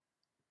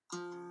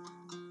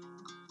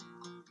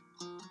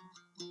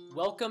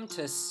Welcome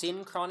to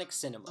Synchronic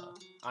Cinema.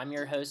 I'm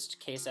your host,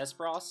 Case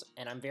Esbros,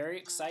 and I'm very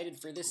excited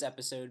for this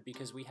episode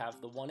because we have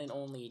the one and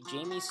only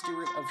Jamie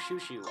Stewart of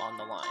Shushu on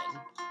the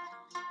line.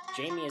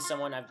 Jamie is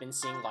someone I've been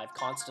seeing live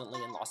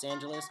constantly in Los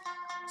Angeles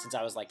since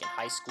I was in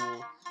high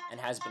school, and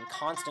has been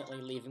constantly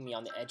leaving me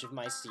on the edge of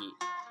my seat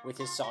with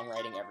his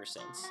songwriting ever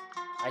since.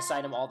 I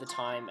cite him all the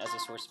time as a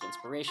source of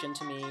inspiration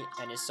to me,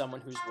 and is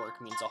someone whose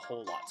work means a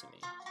whole lot to me.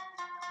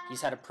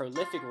 He's had a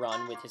prolific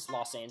run with his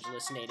Los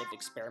Angeles native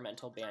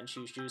experimental band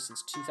Shushu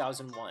since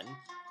 2001,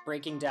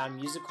 breaking down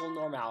musical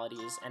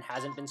normalities and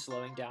hasn't been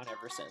slowing down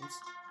ever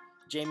since.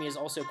 Jamie is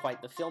also quite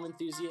the film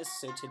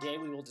enthusiast, so today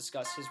we will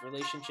discuss his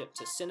relationship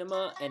to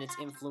cinema and its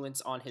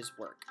influence on his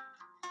work.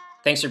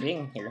 Thanks for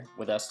being here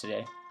with us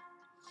today.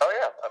 Oh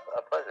yeah,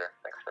 a pleasure.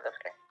 Thanks for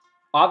asking.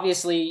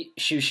 Obviously,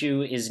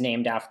 Shushu is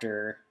named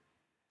after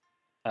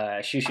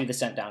Shushu the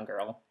Sent Down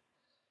Girl.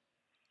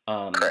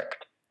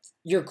 Correct.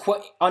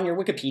 On your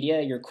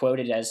Wikipedia, you're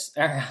quoted as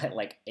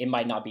it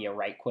might not be a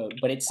right quote,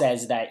 but it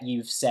says that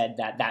you've said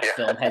that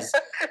film has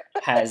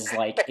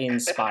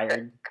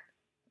inspired.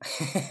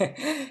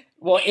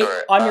 Well,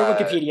 sure. On your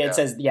Wikipedia, it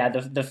says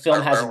the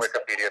film has. Our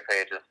Wikipedia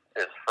page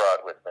is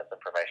fraught with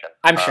misinformation.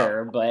 I'm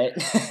sure, but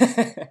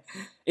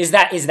is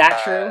that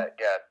true?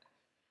 Yeah,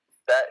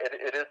 that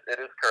it is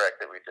correct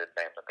that we did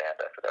name the band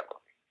after that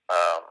movie.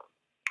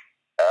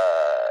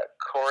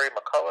 Corey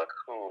McCulloch,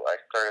 who I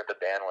started the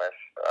band with,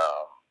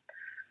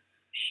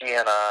 he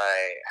and I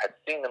had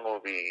seen the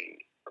movie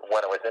when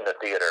it was in the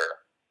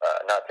theater,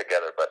 not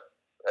together, but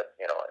at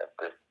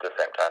the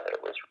same time that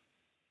it was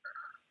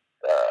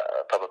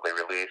publicly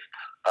released.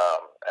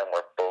 And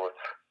we're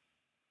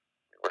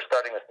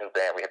starting this new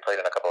band. We had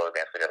played in a couple other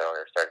bands together. We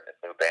were starting this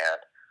new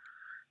band,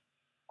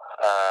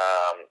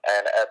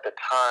 and at the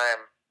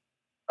time,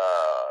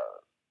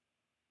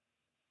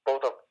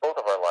 both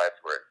of our lives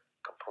were in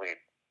complete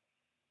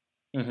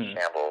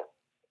shambles,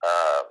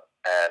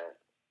 and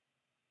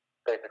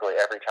basically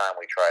every time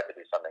we tried to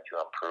do something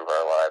to improve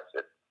our lives,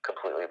 it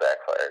completely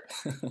backfired.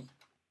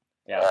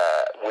 Yeah.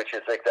 Which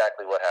is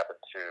exactly what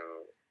happened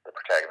to the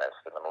protagonist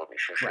in the movie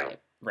Shushu.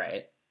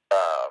 Right.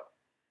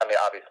 I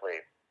mean, obviously,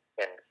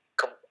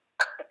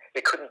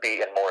 it couldn't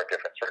be in more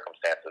different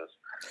circumstances.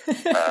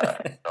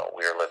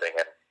 We were living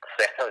in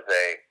San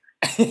Jose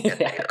in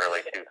the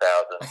early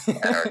 2000s,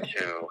 and our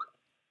two,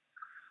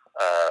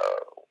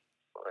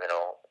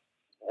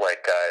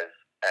 white guys,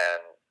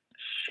 and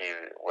she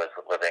was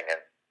living in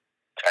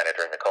China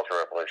during the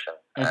Cultural Revolution,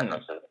 and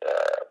was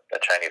a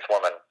Chinese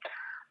woman.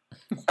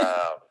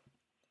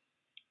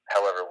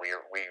 However, we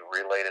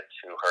related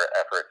to her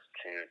efforts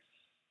to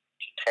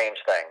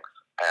change things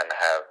and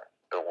have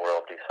the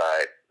world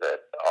decide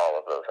that all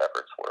of those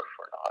efforts were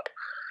for naught.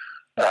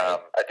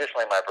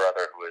 Additionally, my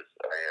brother, who is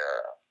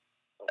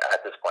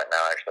at this point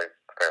now actually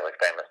a fairly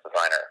famous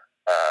designer,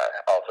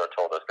 also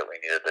told us that we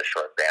needed this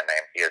short band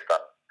name. He has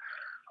done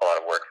a lot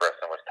of work for us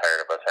and was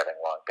tired of us having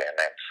long band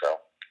names.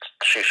 So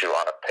Shushu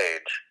on a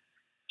page,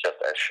 just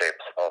as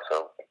shapes,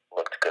 also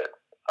looked good.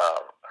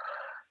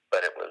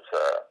 But it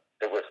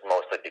was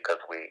mostly because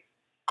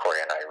Corey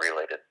and I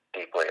related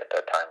deeply at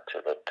that time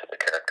to the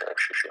character of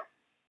Shushu.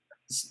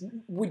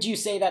 Would you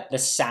say that the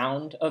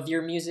sound of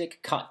your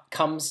music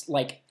comes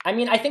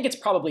I think it's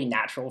probably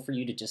natural for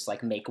you to just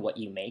make what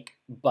you make,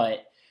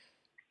 but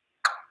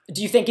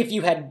do you think if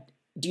you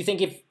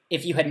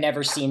had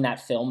never seen that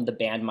film, the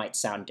band might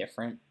sound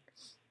different?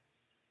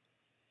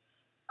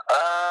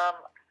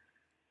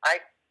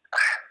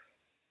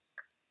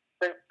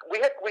 We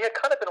had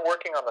kind of been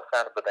working on the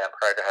sound of the band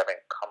prior to having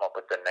come up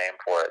with the name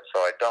for it, so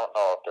I don't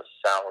know if the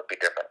sound would be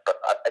different. But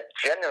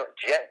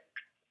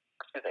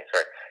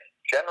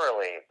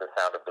generally, the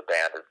sound of the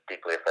band is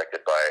deeply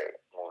affected by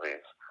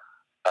movies.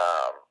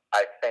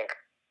 I think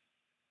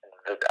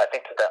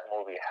that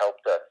movie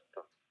helped us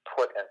to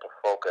put into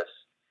focus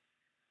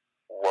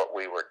what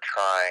we were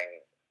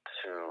trying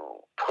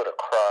to put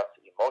across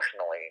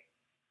emotionally,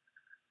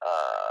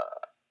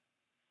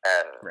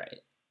 and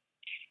right.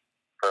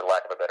 For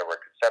lack of a better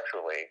word,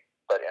 conceptually.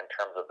 But in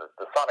terms of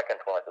the sonic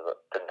influences, it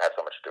didn't have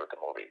so much to do with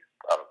the movie.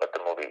 But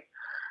the movie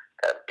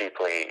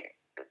deeply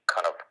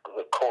kind of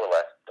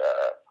coalesced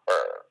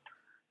or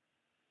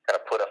kind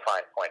of put a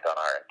fine point on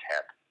our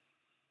intent.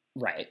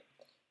 Right.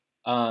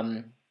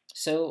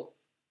 So,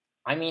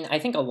 I mean, I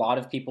think a lot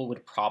of people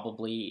would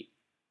probably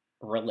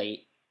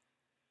relate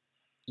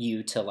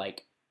you to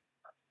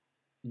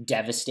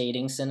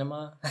devastating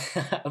cinema,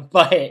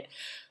 but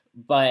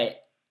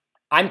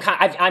I'm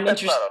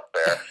interested.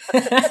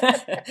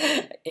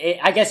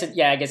 I guess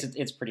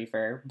it's pretty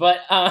fair, but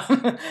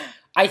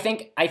I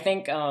think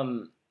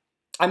I'm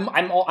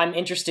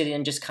interested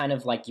in just kind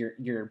of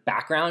your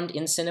background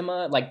in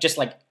cinema, just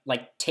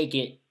take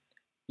it,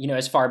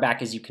 as far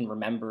back as you can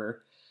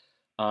remember.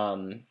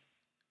 God,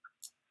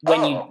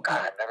 I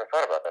never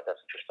thought about that.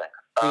 That's interesting.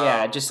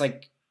 Yeah, just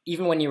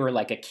even when you were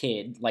a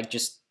kid,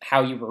 just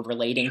how you were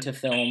relating to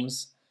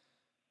films.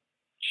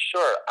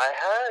 Sure, I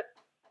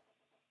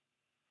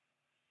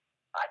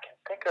can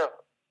think of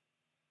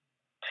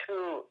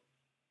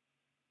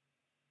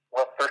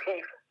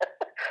three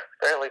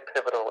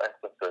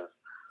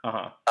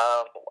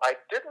I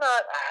did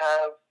not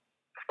have,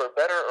 for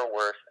better or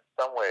worse, in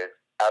some ways,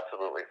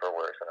 absolutely for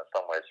worse, and in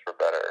some ways for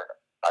better,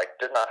 I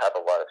did not have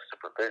a lot of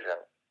supervision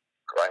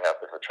growing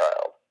up as a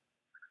child.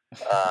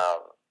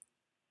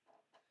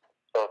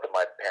 Both of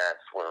my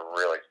parents were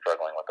really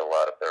struggling with a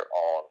lot of their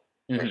own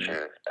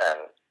issues,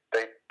 and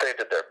they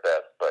did their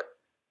best, but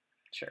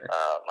sure.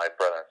 My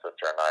brother and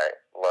sister and I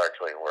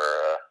largely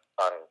were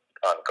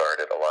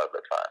unguarded a lot of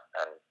the time,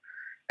 and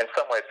in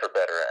some ways for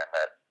better, and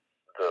that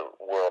the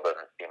world of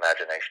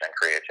imagination and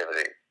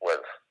creativity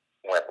went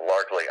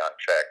largely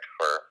unchecked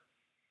for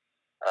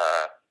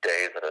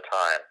days at a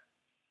time.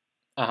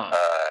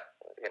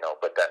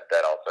 But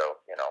that also,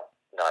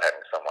 not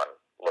having someone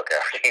look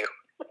after you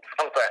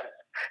sometimes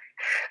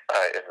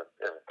is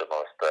the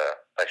most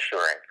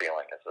assuring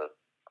feeling as a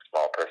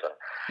small person.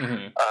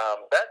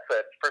 That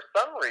said, for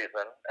some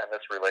reason, and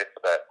this relates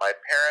to that, my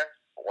parents,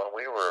 when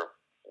we were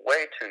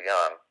way too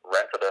young,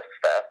 rented us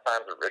Fast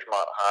Times at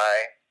Ridgemont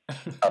High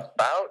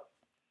about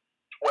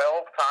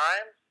 12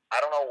 times. I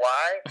don't know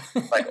why.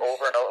 Like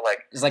over and over.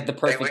 Like it's like the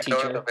perfect they would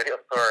teacher. go to the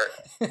video store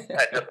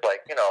and just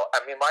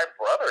my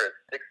brother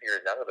is 6 years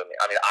younger than me.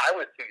 I mean, I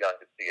was too young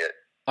to see it.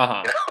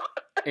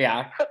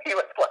 Yeah. He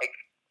was like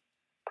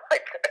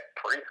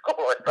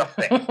preschool or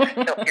something.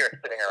 We were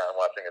sitting around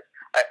watching it.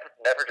 I've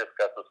never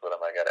discussed this with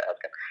him. I got to ask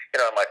him.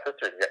 My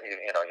sister's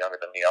younger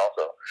than me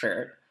also.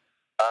 Sure.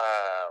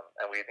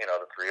 And we,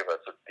 the three of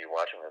us would be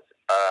watching this.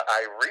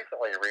 I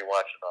recently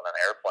rewatched it on an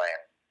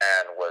airplane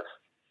and was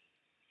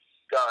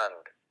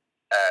stunned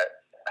at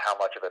how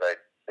much of it I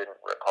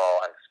didn't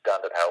recall, and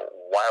stunned at how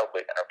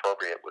wildly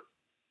inappropriate it would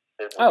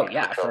be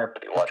for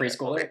a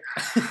preschooler.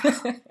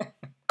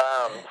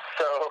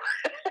 So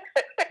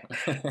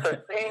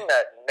seeing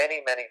that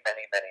many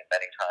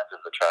times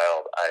as a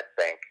child, I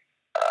think,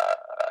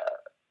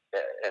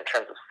 in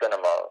terms of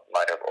cinema,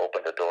 might have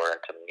opened a door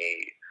into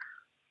me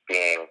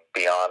being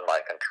beyond my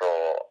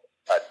control,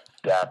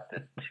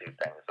 adapted to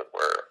things that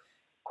were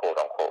quote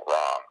unquote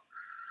wrong.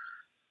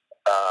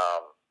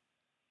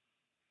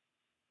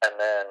 And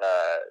then,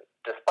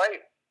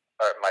 despite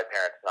my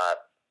parents not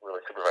really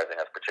supervising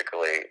us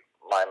particularly,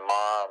 my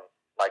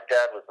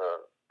dad was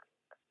a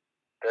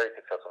very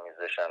successful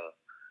musician,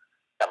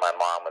 and my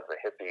mom was a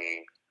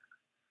hippie.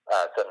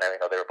 So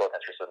they were both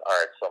interested in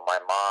art. So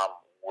my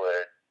mom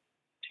would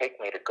take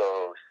me to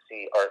go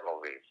see art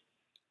movies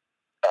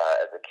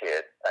as a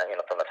kid.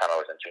 From the time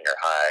I was in junior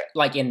high,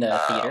 like in the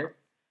theater.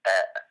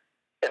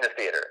 In the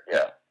theater,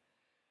 yeah.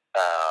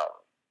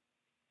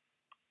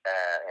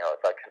 And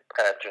it's like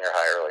kind of junior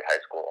high, early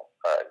high school.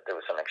 There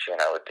was something she and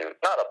I would do.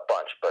 Not a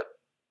bunch, but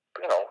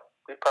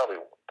we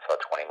probably saw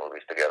 20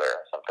 movies together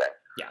or something.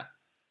 Yeah.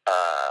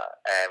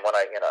 And when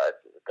I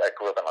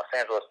grew up in Los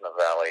Angeles in the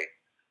Valley,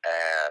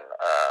 and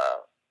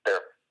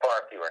there are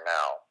far fewer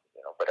now,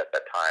 but at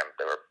that time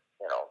there were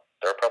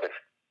probably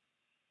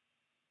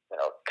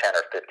 10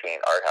 or 15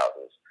 art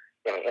houses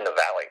in the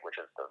Valley, which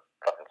is the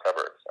fucking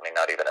suburbs. I mean,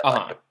 not even in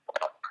like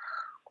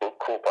the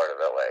cool part of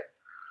LA.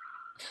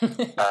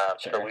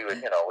 Sure. So we would,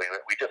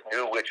 we just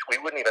knew we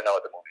wouldn't even know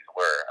what the movies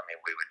were. I mean,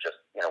 we would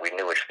just, we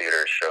knew which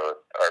theaters showed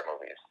art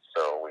movies,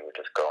 so we would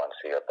just go and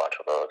see a bunch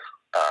of those.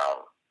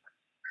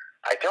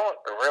 I don't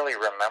really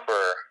remember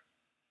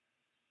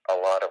a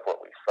lot of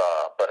what we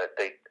saw, but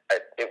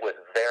it was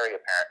very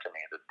apparent to me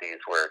that these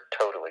were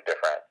totally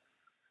different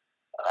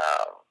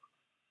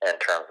in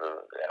terms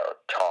of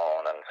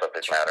tone and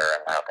subject matter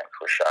and how things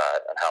were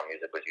shot and how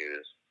music was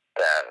used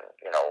than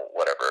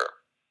whatever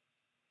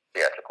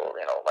theatrical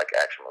like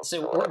action movies.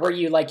 So were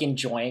you like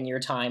enjoying your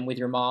time with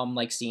your mom,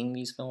 like seeing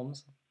these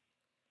films?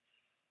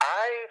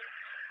 I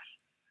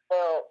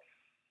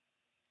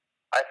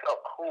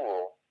felt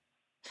cool.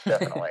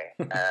 Definitely,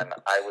 and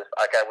I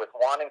was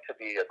wanting to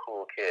be a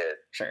cool kid.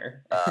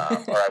 Sure.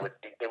 Or I was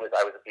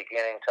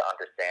beginning to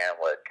understand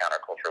what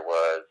counterculture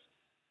was,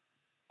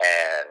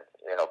 and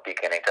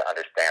beginning to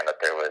understand that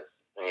there was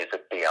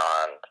music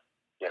beyond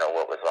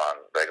what was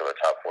on regular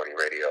top 40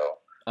 radio.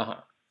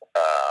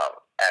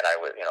 And I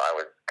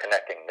was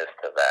connecting this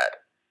to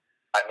that.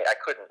 I mean, I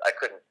couldn't. I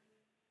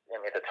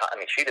mean, at the time,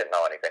 she didn't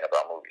know anything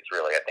about movies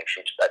really. I think she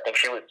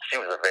was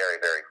a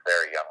very, very,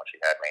 very young when she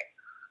had me.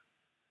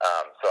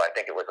 So I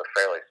think it was a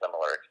fairly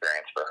similar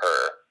experience for her.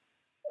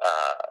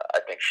 I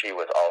think she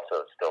was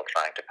also still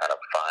trying to kind of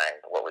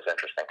find what was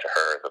interesting to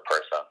her as a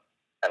person,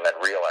 and then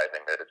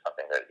realizing that it's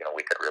something that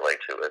we could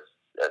relate to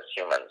as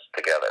humans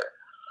together.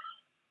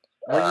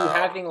 Were you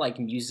having like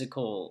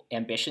musical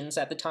ambitions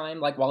at the time,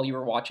 like while you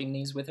were watching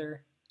these with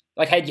her?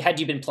 Like had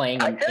you been playing?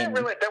 There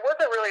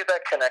wasn't really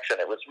that connection.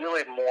 It was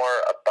really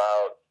more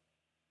about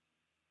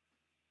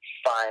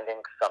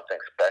finding something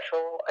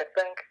special, I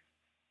think.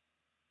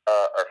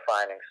 Or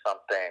finding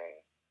something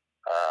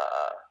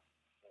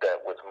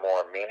that was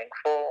more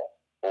meaningful,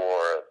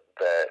 or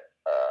that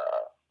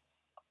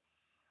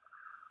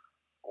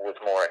was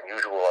more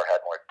unusual, or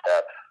had more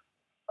depth,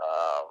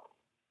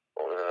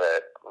 or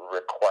that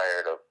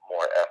required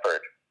more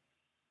effort.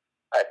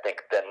 I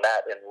think then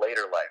that in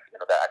later life,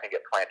 that I think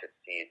it planted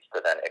seeds to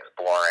then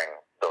exploring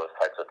those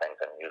types of things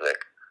in music.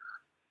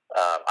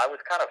 I was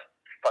kind of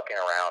fucking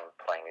around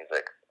playing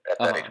music at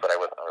that age, but I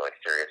wasn't really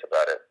serious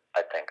about it.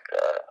 I think,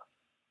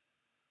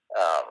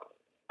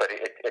 but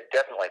it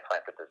definitely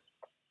planted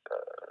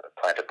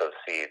those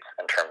seeds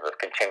in terms of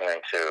continuing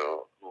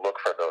to look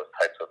for those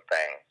types of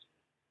things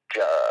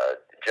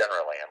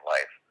generally in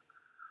life.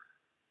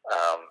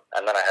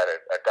 And then I had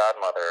a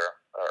godmother,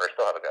 or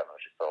still have a godmother,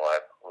 she's still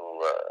alive, who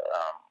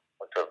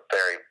was a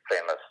very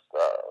famous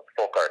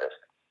folk artist.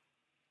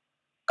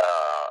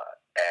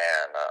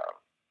 And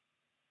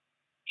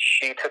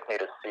she took me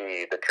to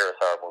see the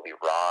Kurosawa movie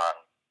Ron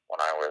when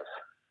I was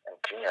in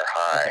junior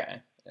high.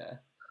 Okay, yeah.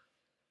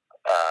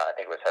 I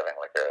think it was having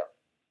like a,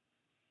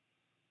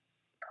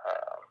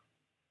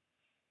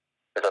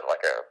 is it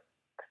like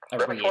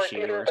a reissue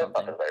theater? or something?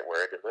 That's not the right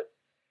word, is it?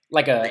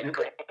 Like not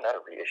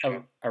a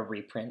reissue. A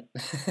reprint.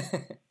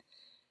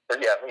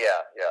 Yeah.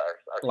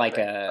 Like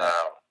a,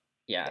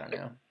 I don't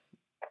know.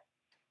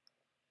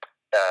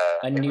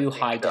 A new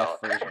high def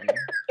version.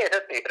 In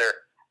a theater.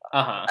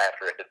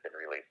 After it had been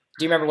released.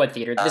 Do you remember what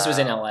theater? This was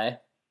in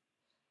LA.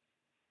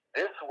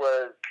 This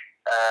was,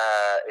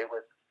 it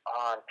was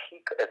on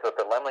Pico. It's at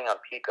the Lemley on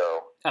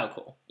Pico. Oh,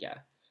 cool. Yeah.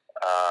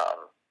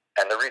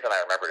 And the reason I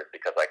remember it is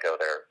because I go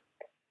there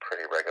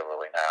pretty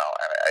regularly now,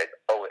 and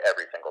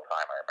every single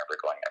time I remember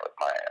going there with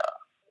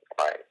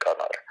my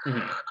godmother.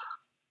 Mm-hmm.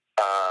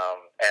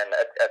 And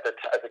as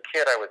a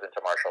kid, I was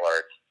into martial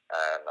arts,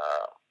 and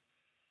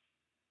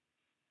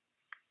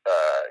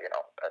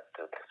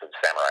it's a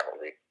samurai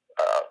movie,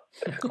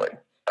 basically.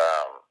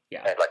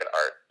 Yeah. And like an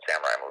art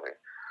samurai movie.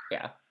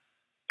 Yeah.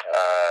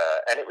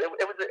 And it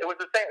was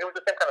the same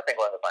kind of thing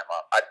going with my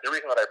mom. The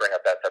reason that I bring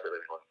up that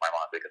separately with my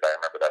mom is because I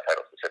remember that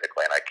title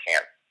specifically, and I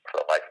can't for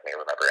the life of me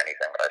remember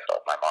anything that I saw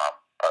with my mom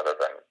other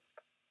than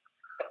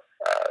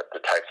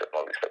the types of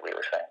movies that we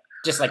were seeing.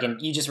 Just like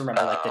you just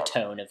remember like the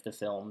tone of the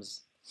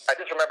films. I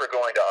just remember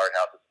going to art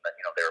houses, and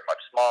they were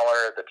much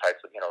smaller. The types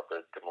of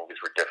the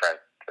movies were different.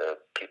 The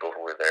people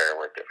who were there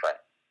were different.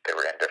 They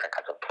were in different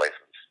kinds of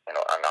places. And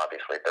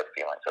obviously the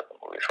feelings of the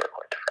movies were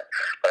quite different.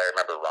 But I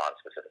remember Ron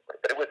specifically.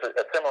 But it was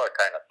a similar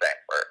kind of thing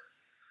where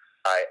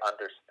I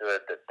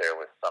understood that there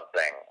was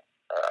something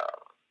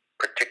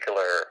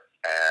particular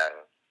and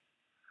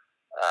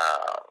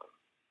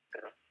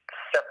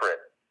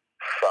separate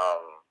from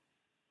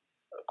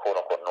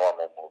quote unquote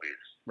normal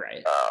movies.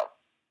 Right.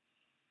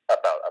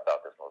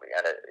 About this movie,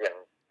 and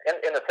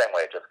in the same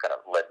way, it just kind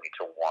of led me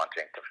to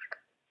wanting to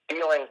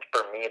feeling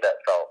for me that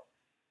felt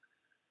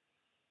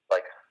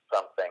like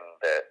something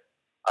that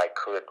I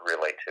could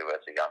relate to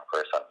as a young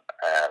person,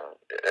 and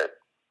it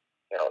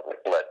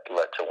led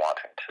to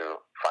wanting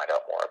to find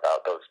out more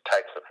about those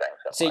types of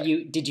things. So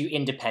did you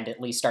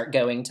independently start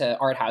going to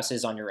art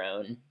houses on your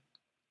own?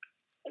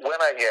 When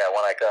I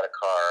got a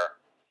car,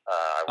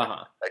 I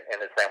would, in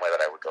the same way that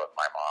I would go with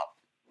my mom.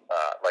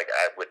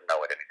 I wouldn't know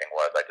what anything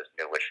was. I just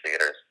knew which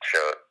theaters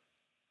showed.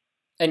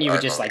 And you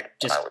would just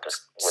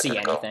see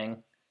anything.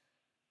 Go.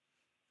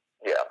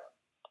 Yeah,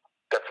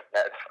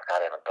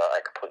 I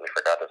completely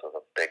forgot this was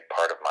a big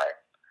part of my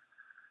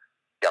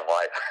young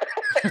life.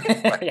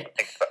 Yeah.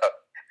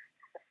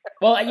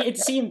 Well, it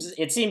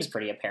seems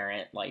pretty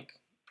apparent, like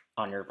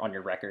on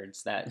your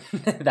records that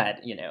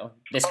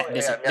this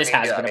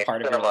has been a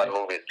part of your life. Cinema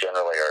movies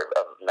generally are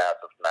a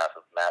massive.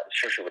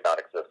 Shushu would not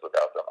exist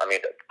without them. I mean,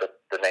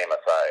 the name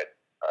aside.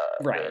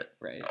 Right.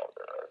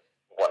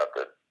 One of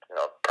the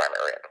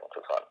primary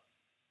influences on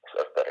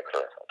aesthetics,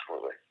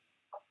 absolutely,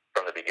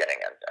 from the beginning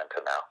and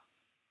to now.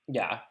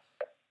 Yeah.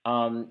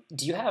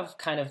 Do you have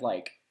kind of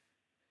like,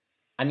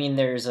 I mean,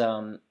 there's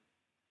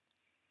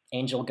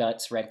Angel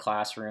Guts Red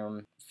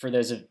Classroom. For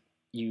those of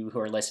you who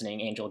are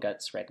listening, Angel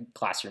Guts Red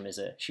Classroom is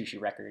a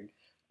Shushu record.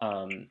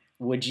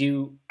 Would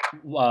you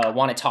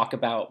want to talk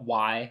about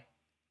why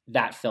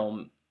that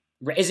film?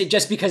 Is it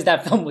just because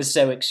that film was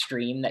so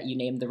extreme that you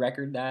named the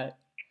record that?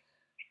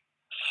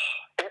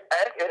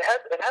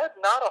 It had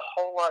not a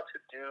whole lot to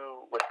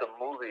do with the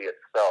movie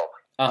itself.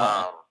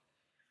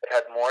 It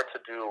had more to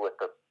do with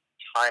the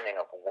timing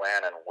of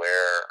when and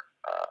where.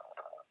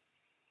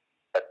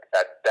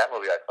 That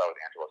movie I saw with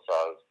Angela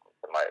Saw,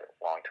 my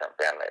long-term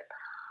bandmate.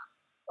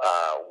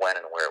 When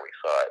and where we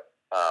saw it.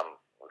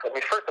 I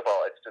mean, first of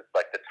all, it's just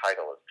like the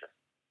title is just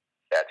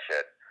that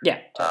shit. Yeah,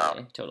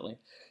 totally.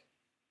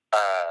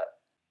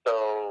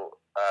 So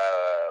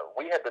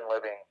we had been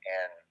living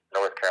in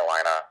North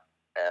Carolina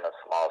in a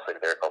small city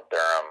there called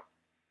Durham,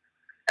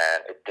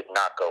 and it did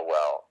not go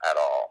well at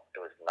all. It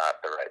was not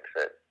the right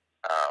fit.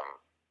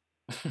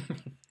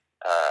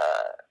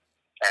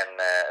 And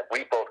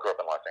we both grew up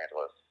in Los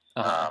Angeles,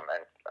 and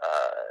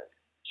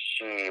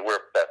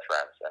we're best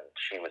friends, and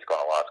she was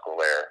going to law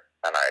school there,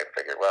 and I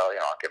figured, well,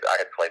 I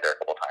had played there a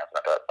couple times, and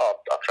I thought,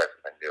 I'll try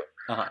something new.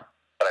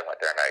 But I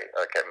went there, and I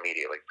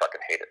immediately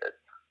fucking hated it,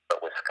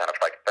 but was kind of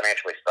like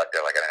financially stuck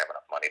there, like I didn't have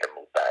enough money to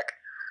move back,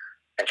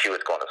 and she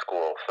was going to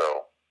school,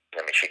 so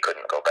she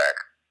couldn't go back.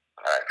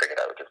 I figured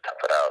I would just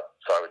tough it out.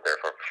 So I was there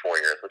for 4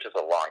 years, which is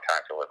a long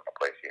time to live in a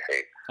place you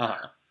hate.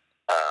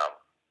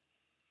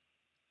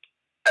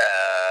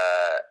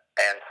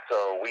 And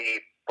so we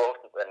both,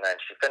 and then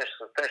she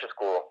finishes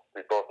school.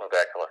 We both moved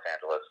back to Los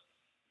Angeles,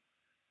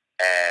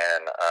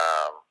 and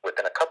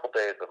within a couple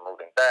days of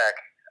moving back,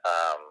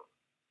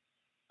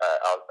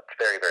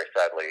 very, very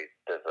sadly,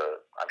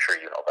 I'm sure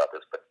you know about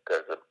this, but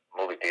there's a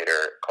movie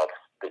theater called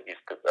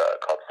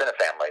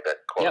Cinefamily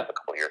that closed a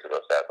couple years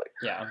ago, sadly.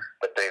 Yeah.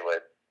 But they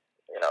would,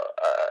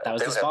 that was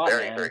they the would spot, have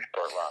very, man. very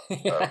short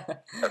runs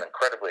of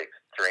incredibly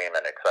extreme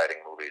and exciting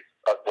movies.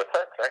 What's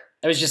that, sorry?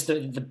 It was just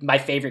my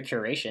favorite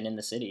curation in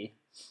the city.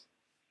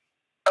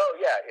 Oh,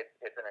 yeah,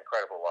 it's an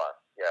incredible loss.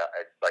 Yeah,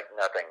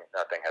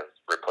 nothing has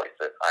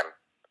replaced it. I'm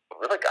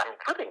really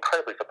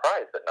incredibly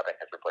surprised that nothing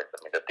has replaced it.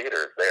 I mean, the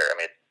theater is there. I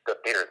mean, the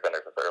theater has been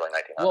there since the early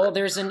 1900s. Well,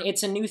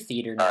 it's a new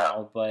theater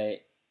now,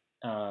 but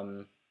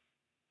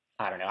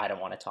I don't know. I don't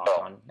want to talk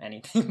on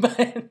anything, but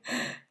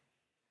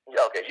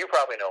okay, you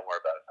probably know more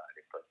about it than I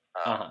do. But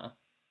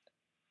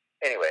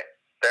anyway,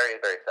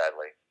 very, very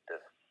sadly,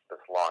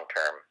 this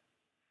long-term,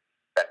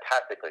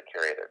 fantastically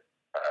curated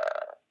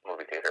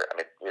movie theater. I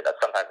mean,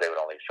 sometimes they would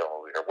only show a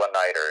movie or one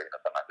night, or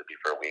sometimes it'd be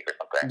for a week or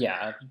something.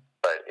 Yeah.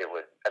 But it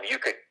was. I mean, you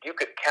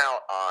could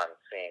count on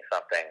seeing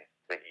something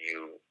that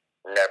you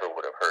never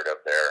would have heard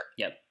of there.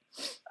 Yep.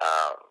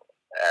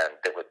 And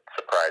it would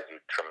surprise you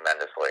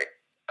tremendously.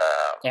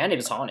 And it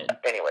was haunted.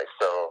 Anyway,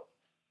 so.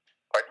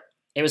 Pardon?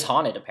 It was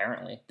haunted.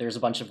 Apparently, there's a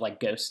bunch of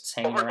ghosts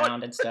hanging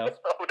around and stuff.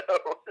 Oh no!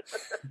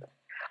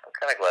 I'm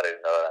kind of glad I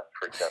didn't know that. I'm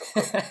freaked out.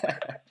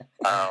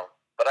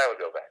 But I would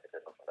go back.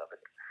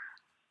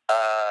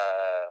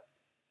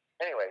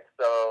 Anyway,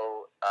 so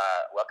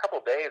a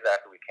couple of days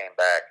after we came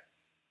back,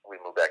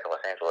 we moved back to Los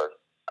Angeles.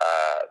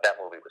 That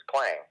movie was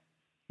playing,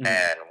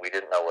 and we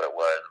didn't know what it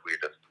was. We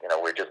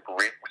were just,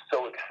 we're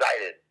so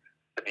excited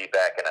to be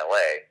back in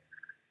LA.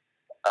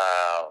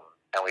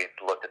 And we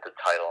looked at the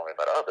title and we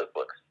thought, oh,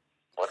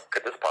 what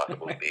could this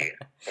possibly be?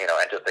 And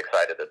just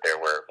excited that there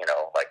were,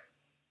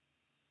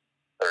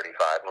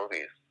 35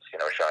 movies,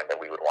 showing that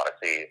we would want to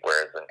see.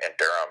 Whereas in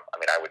Durham, I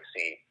mean, I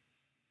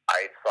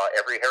saw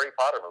every Harry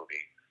Potter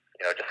movie,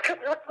 just because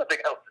there was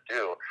nothing else to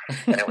do.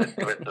 And it was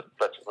just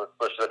such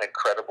an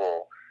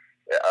incredible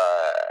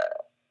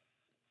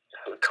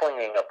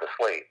cleaning of the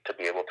slate to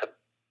be able to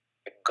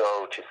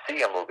go to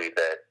see a movie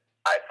that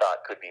I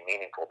thought could be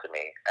meaningful to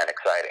me and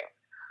exciting.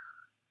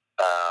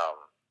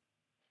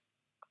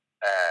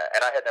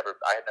 And I had never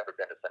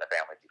been to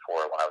Cinefamily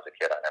before. When I was a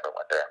kid, I never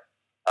went there.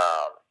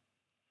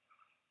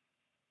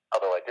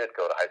 Although I did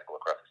go to high school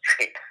across the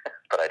street,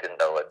 but I didn't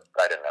know it.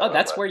 Oh,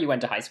 that's where you went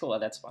to high school. Oh,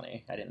 that's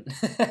funny. I didn't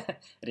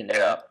know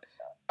that.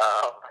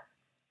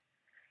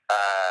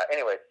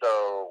 Anyway,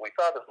 so we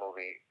saw this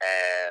movie,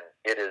 and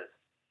it is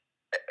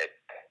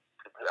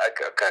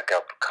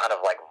kind of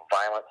like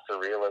violent,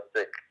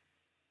 surrealistic,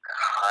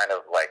 kind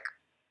of like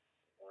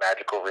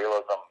magical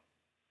realism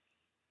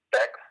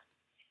sex.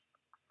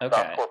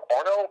 Okay. For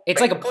porno.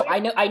 It's basically.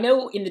 Like I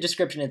know. In the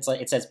description, it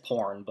says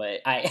porn,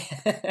 but I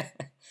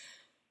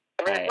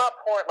mean, it's not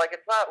porn. Like,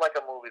 it's not like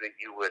a movie that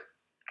you would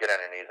get on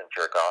your knees and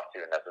jerk off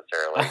to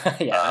necessarily.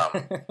 Yeah.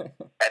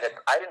 And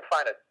I didn't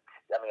find it.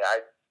 I mean,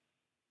 I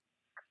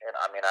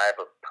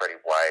have a pretty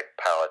wide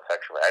palate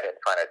sexually. I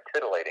didn't find it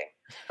titillating,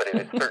 but it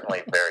is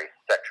certainly very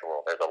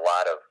sexual. There's a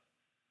lot of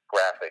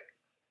graphic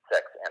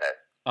sex in it.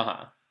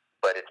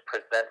 But it's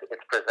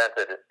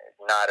presented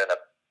not in a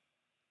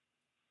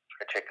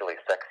particularly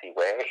sexy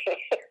way,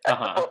 I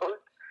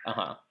suppose.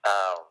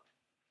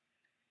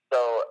 So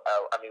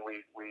I mean,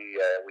 we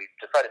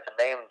decided to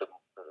name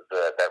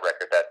that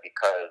record that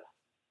because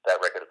that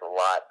record is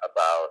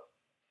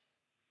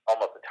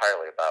almost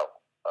entirely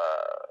about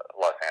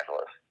Los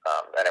Angeles,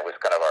 and it was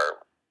kind of our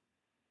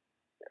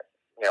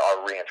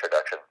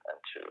reintroduction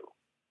into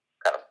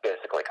kind of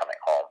basically coming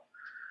home.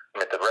 I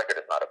mean, the record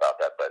is not about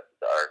that, but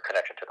our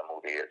connection to the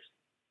movie is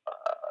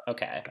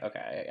okay,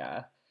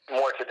 yeah,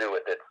 more to do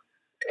with its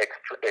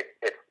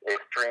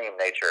extreme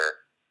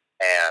nature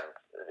and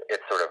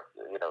it's sort of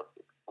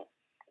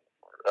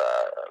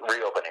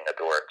reopening the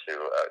door to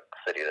a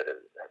city that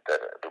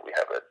we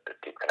have a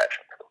deep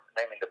connection to.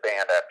 Naming the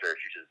band after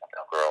She's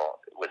a Girl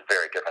was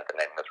very different than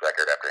naming this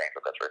record after Angel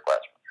Dust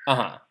Request.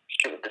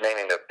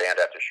 Naming the band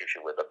after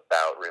Shushu was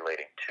about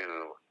relating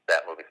to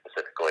that movie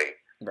specifically.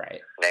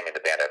 Right. Naming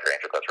the band after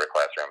Angel Dust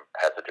Classroom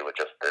has to do with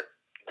just the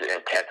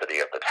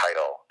intensity of the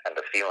title and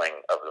the feeling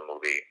of the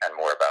movie and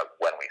more about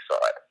when we saw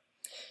it.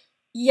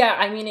 Yeah,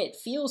 I mean, it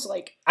feels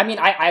like... I mean,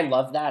 I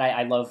love that.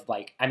 I love,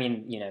 like... I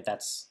mean,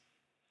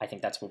 I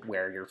think that's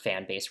where your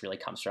fan base really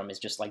comes from, is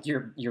just, like,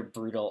 your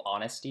brutal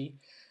honesty.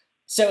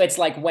 So it's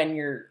like when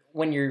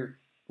you're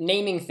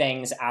naming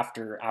things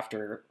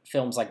after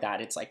films like that,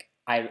 it's like,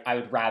 I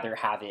would rather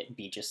have it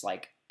be just,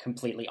 like,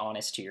 completely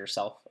honest to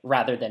yourself,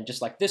 rather than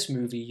just, like, this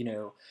movie,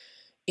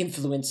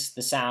 influenced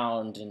the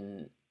sound,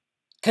 and...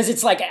 Because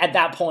it's like, at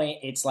that point,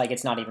 it's like,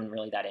 it's not even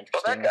really that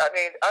interesting. Well,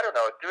 I don't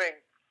know,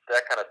 doing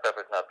that kind of stuff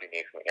is not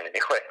beneath me in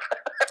any way.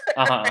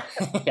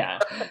 Yeah.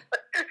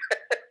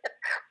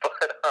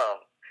 But,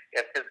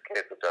 in his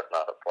case, it does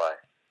not apply.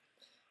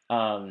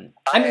 I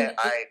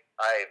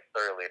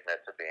thoroughly admit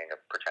to being a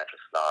pretentious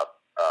snob,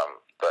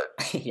 but...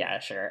 Yeah,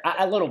 sure.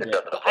 A little bit.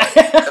 Doesn't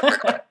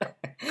apply.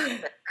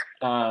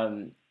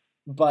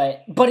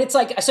 But it's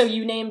like, so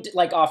you named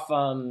like off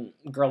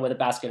Girl with a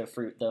Basket of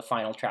Fruit, the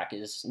final track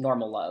is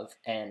Normal Love,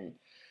 and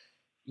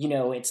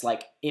it's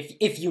like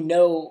if you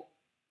know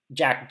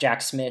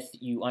Jack Smith,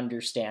 you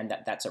understand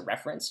that that's a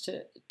reference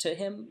to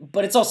him,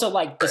 but it's also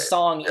like the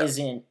song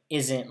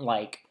isn't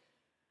like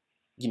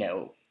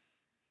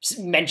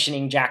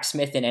mentioning Jack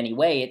Smith in any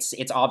way.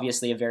 It's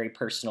obviously a very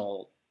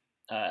personal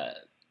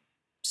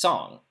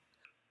song.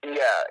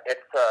 Yeah,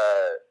 it's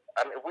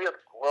I mean,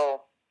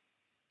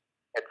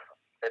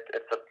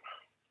 it's a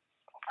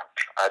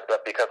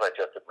because I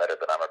just admitted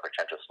that I'm a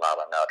pretentious snob,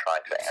 I'm now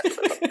trying to answer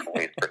this in the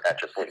least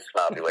pretentiously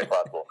snobby way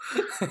possible.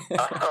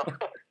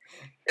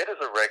 It is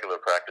a regular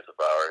practice of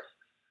ours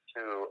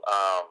to,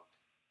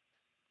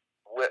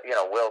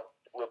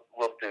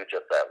 we'll do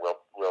just that.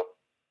 We'll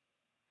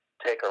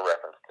take a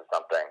reference to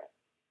something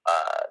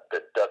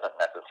that doesn't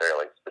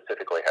necessarily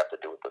specifically have to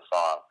do with the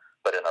song,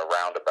 but in a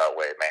roundabout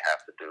way, it may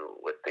have to do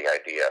with the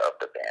idea of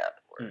the band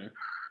or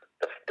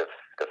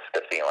the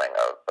feeling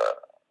of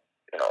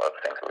of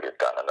things that we've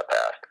done in the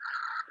past.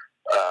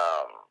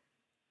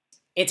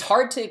 It's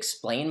hard to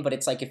explain, but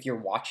it's like if you're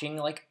watching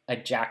like a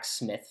Jack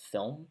Smith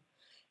film,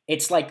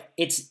 it's like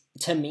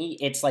to me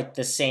it's like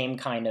the same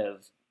kind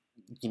of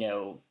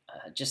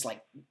just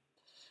like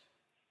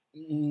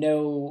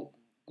no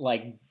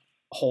like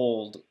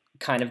hold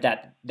kind of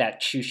that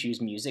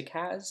Shushu's music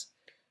has.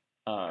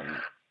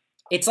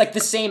 It's like the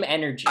same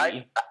energy.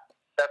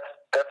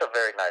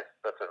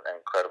 That's an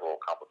incredible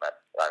compliment.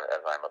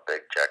 As I'm a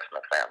big Jack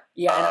Smith fan.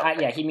 Yeah,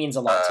 and he means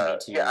a lot to me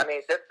too. Yeah, I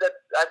mean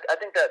I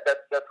think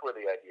that's where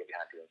the idea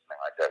behind doing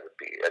something like that would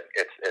be.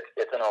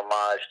 It's an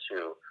homage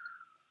to.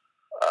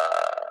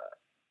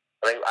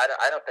 I mean,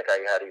 I don't think I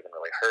had even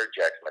really heard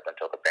Jack Smith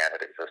until the band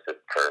had existed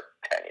for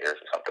 10 years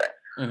or something.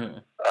 Mm-hmm.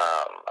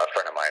 A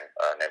friend of mine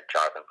named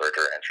Jonathan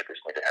Berger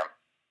introduced me to him,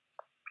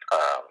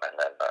 and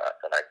then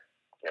I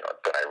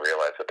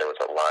realized that there was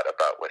a lot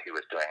about what he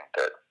was doing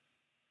that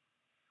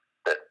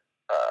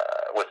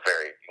was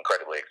very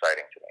incredibly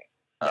exciting to me.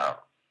 Yeah.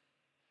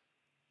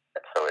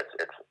 And so it's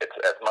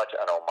as much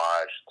an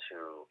homage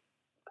to.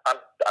 I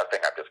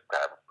think I'm just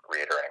kind of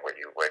reiterating what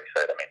you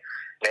said. I mean,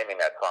 naming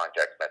that song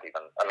Jack Smith,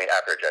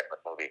 after a Jack Smith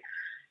movie,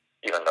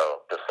 even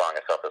though the song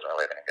itself doesn't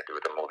really have anything to do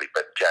with the movie,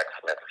 but Jack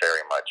Smith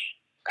very much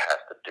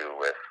has to do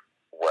with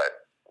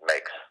what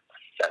makes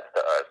sense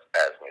to us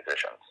as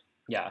musicians.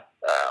 Yeah.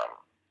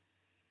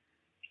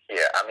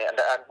 Yeah, I mean,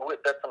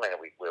 that's something that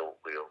we'll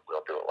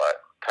do a lot.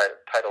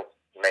 Titles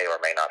may or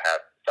may not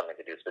have something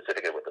to do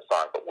specifically with the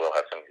song, but will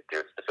have something to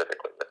do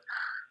specifically with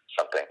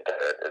something that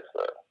is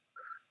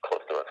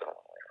close to us in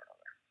one way or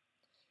another.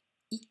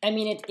 I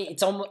mean,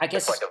 it's almost, I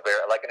guess, it's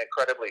like an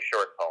incredibly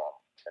short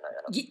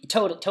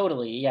poem.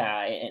 Totally,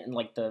 yeah, and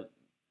like the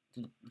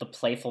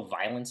playful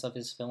violence of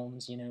his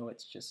films,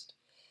 it's just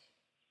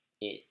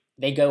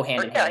they go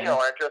hand in hand. Yeah,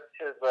 and just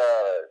his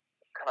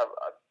kind of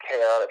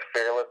chaotic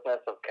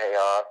fearlessness of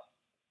chaos,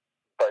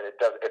 but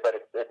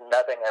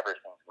nothing ever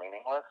seems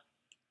meaningless.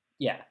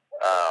 Yeah.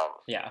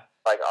 Yeah.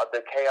 Like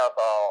the chaos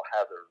all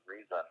has a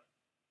reason,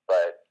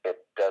 but it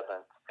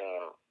doesn't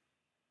seem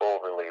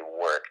overly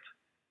worked.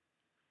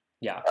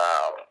 Yeah.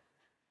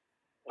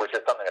 Which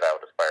is something that I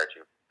would aspire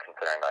to,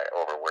 considering I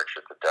overwork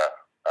shit to death.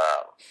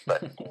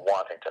 But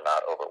wanting to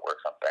not overwork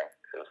something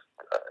is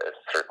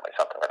certainly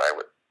something that I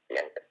would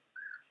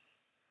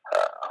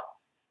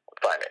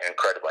find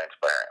incredibly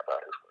inspiring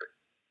about his work.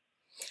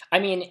 I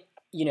mean,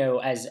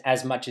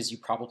 as much as you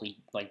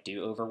probably like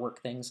do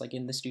overwork things like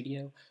in the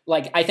studio,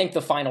 like I think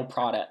the final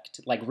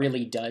product like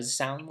really does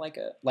sound like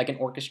an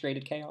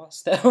orchestrated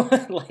chaos though.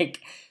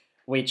 Like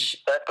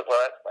which that's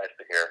nice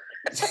to hear.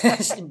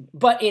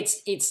 But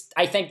it's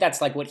I think that's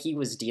like what he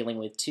was dealing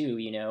with too,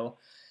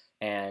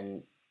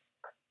 and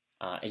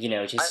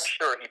just I'm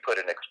sure he put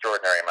an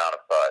extraordinary amount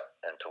of thought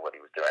into what he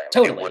was doing.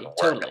 Totally. It wouldn't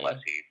work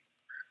unless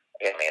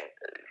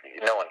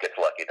no one gets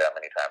lucky that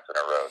many times in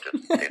a row just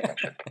piecing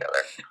shit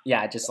together.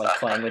 Yeah, just like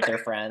playing with their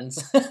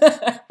friends.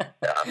 Yeah,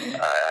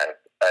 I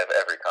have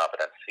every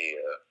confidence he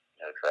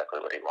knew exactly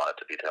what he wanted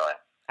to be doing.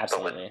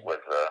 Absolutely. But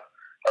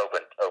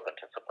was open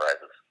to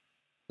surprises.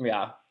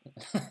 Yeah.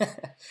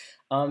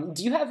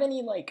 Do you have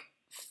any like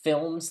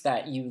films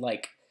that you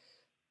like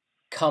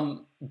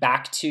come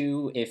back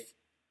to if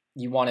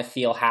you want to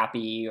feel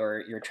happy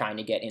or you're trying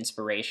to get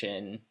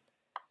inspiration?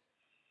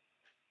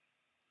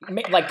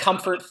 Like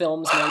comfort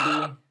films,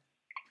 maybe?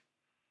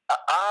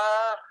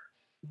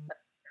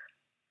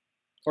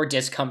 Or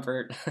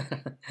discomfort?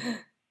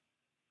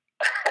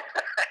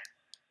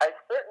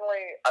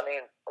 I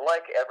mean,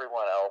 like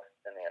everyone else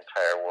in the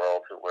entire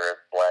world who wears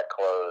black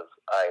clothes,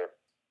 I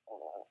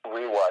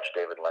rewatch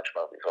David Lynch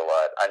movies a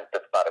lot.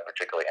 That's not a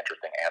particularly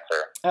interesting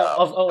answer.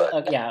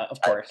 Yeah, of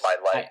course. My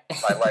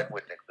life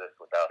wouldn't exist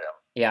without him.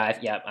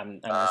 Yeah,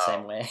 I'm the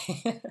same way.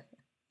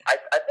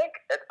 I think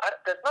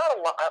there's not a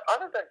lot,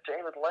 other than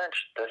David Lynch,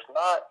 there's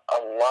not a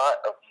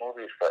lot of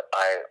movies that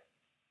I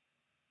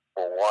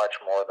will watch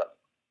more than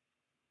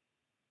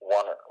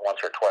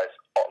once or twice,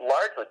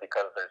 largely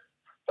because there's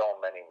so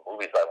many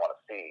movies I want to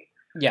see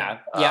Yeah,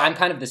 I'm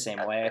kind of the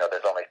same way.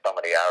 There's only so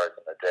many hours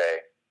in the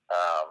day.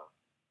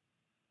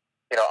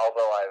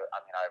 Although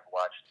I've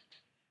watched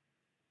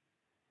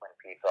Twin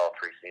Peaks all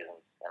 3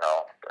 seasons,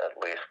 at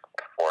least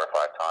 4 or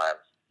 5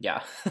 times.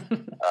 Yeah.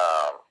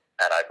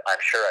 And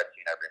I'm sure I've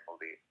seen every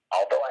movie.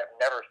 Although I've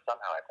never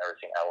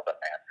seen Elephant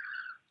Man.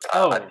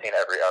 I've seen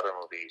every other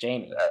movie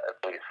Jamie. At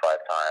least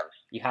 5 times.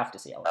 You have to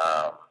see Elephant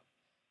Man.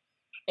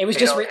 It was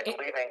just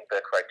leaving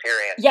the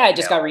Criterion. Yeah, it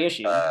just got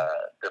reissued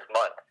this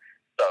month.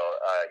 So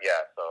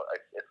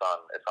it's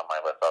on my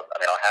list. I'll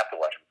have to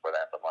watch it before the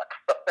end of the month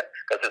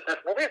because his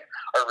movies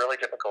are really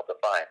difficult to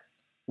find.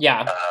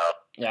 Yeah.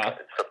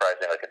 It's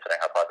surprising, considering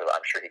how popular.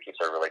 I'm sure he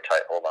keeps a really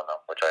tight hold on them,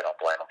 which I don't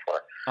blame him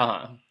for.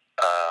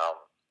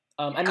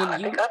 I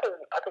think other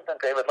than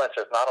David Lynch,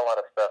 there's not a lot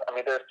of stuff.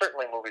 There's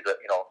certainly movies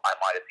that I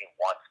might have seen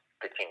once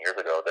 15 years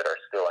ago that are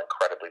still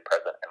incredibly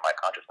present in my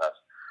consciousness.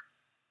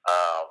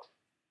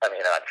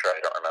 I'm sure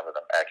I don't remember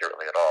them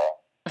accurately at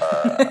all.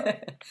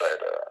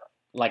 But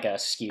like a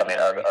skewed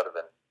memory. Other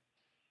than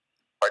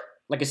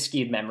like a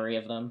skewed memory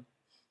of them.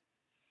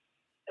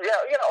 Yeah,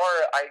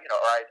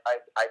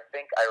 I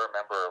think I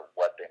remember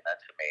what they meant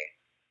to me,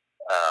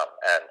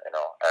 and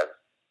as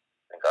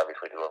things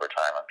obviously do over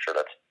time, I'm sure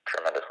that's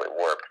tremendously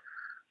warped.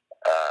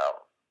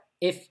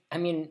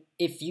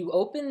 If you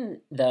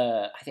open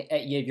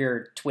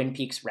your Twin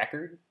Peaks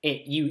record,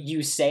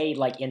 you say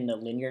in the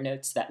linear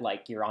notes that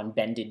you're on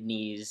bended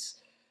knees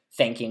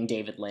thanking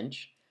David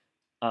Lynch.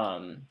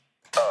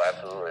 Oh,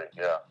 absolutely,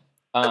 yeah.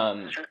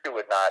 Shushu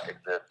would not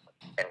exist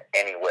in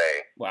any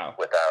way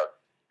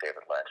without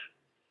David Lynch.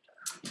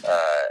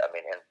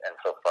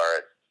 Insofar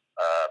as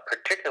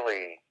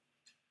particularly,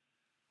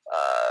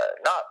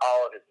 not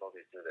all of his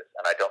movies do this,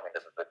 and I don't mean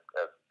this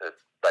as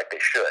like they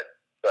should,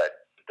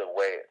 but the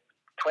way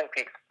Twin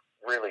Peaks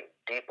really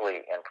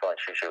deeply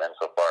influenced Shushu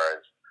insofar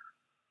as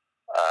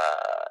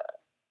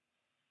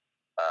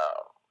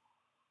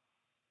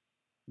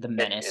the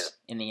menace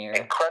in the air.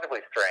 Incredibly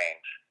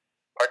strange.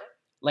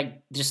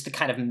 Pardon? Just the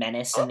kind of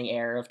menace in the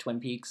air of Twin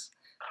Peaks.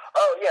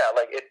 Oh yeah,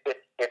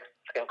 it's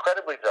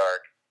incredibly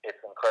dark. It's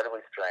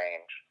incredibly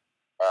strange,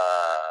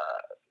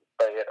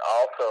 but it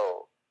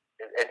also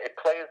it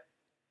plays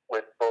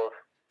with both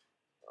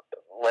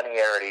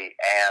linearity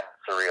and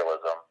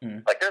surrealism.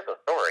 There's a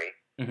story,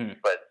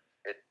 but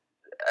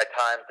at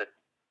times it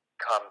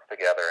comes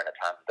together and at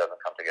times it doesn't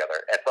come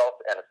together. It's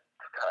also, and it's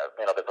kind of,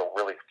 there's a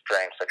really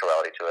strange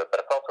sexuality to it, but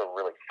it's also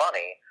really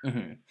funny,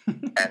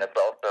 and it's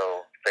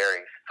also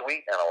very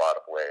sweet in a lot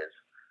of ways.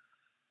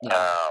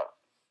 Yeah.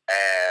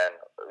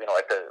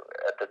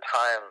 At the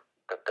time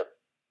that the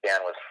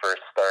band was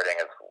first starting,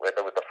 it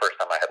was the first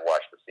time I had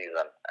watched the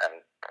season, and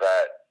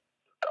that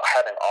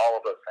having all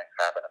of those things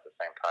happen at the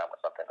same time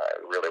was something that I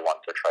really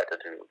wanted to try to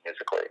do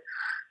musically.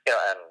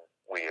 And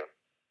we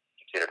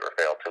succeeded or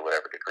failed to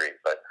whatever degree,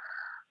 but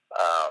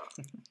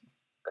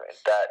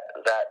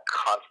that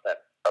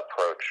constant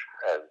approach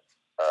has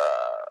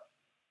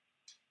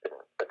been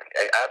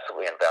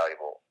absolutely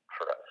invaluable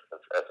for us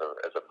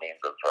as a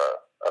means of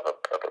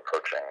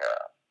approaching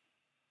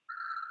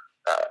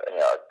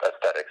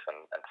aesthetics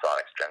and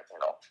sonic strength,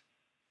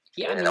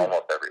 in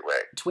almost every way.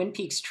 Twin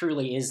Peaks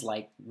truly is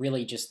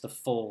really just the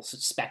full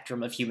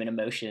spectrum of human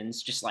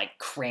emotions, just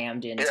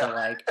crammed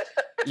into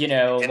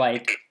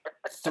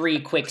 3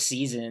 quick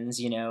seasons,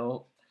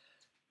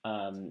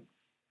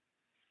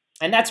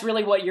 and that's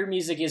really what your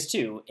music is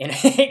too,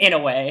 in a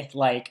way.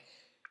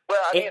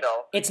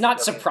 It's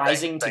not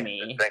surprising to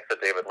me. Thanks to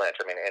David Lynch.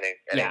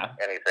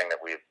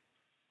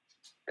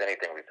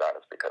 Anything we've done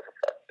is because of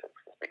that. It's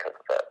because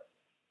of that.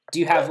 Do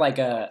you have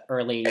a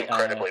early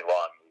incredibly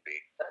long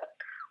movie?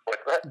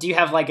 What's that? Do you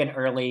have an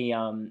early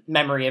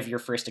memory of your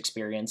first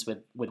experience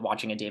with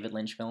watching a David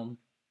Lynch film?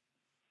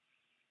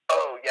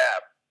 Oh yeah,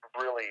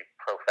 really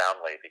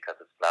profoundly, because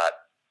it's not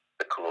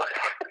the coolest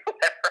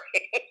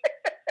memory.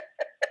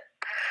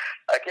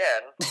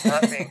 Again,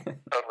 not being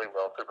totally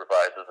well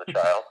supervised as a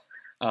child.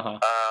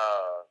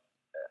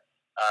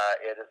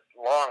 It is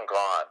long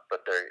gone,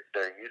 but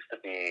there used to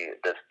be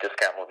this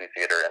discount movie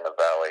theater in the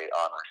Valley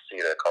on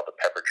Reseda called the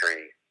Pepper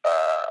Tree,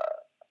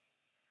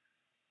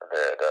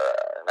 that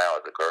now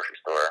is a grocery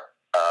store.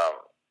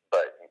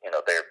 But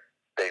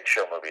they'd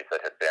show movies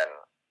that had been,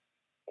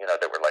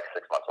 that were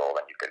 6 months old,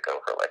 and you could go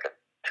for $2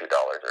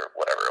 or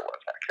whatever it was.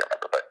 I can't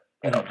remember, but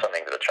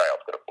something that a child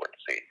could afford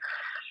to see.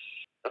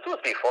 This was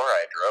before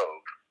I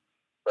drove,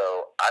 so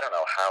I don't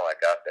know how I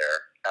got there,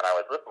 and I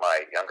was with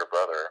my younger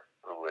brother,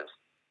 who was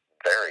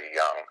very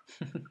young,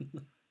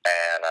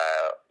 and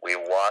we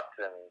walked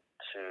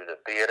into the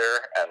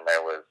theater, and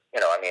there was,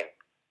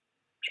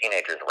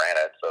 teenagers ran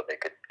it, so they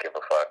could give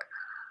a fuck,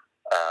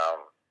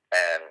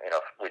 and,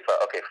 we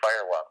thought, okay,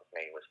 Fire Walk With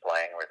Me was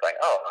playing, we're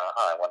like,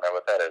 I wonder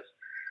what that is.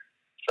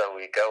 So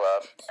we go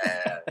up,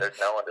 and there's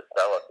no one to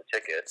sell us the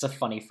ticket. It's a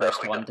funny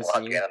first one to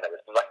see. In, and there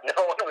was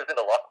no one was in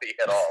the lobby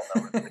at all.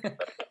 That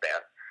was the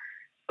band.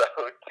 So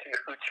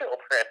 2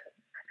 children,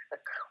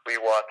 we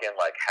walk in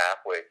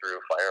halfway through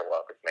Fire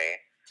Walk With Me,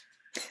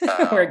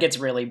 where it gets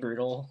really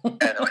brutal. And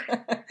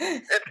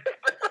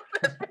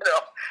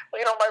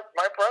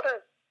my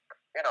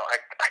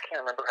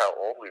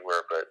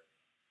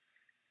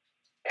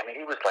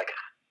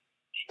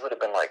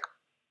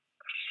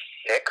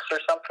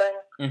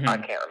Mm-hmm. I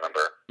can't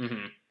remember.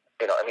 Mm-hmm.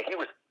 You know, I mean, he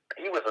was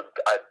a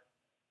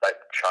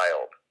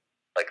child,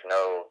 like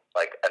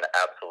an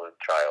absolute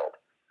child.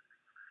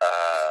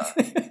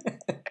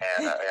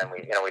 And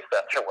we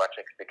sat there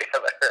watching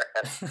together,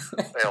 and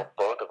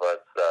both of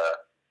us.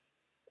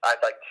 I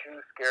was too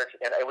scared,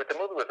 and the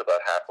movie was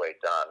about halfway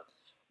done.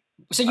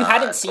 So you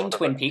hadn't seen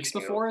Twin Peaks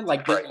before,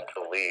 like frightened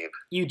to leave.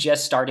 You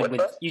just started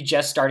with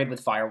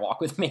Firewalk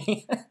with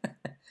Me.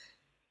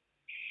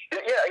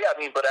 Yeah. I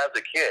mean, but as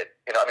a kid,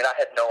 I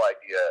had no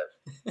idea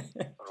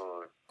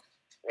who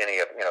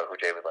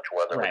David Lynch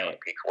was or right. who Twin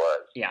Peaks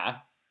was.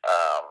 Yeah.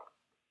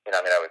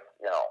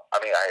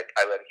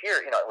 I would hear,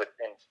 it was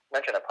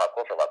mentioned in pop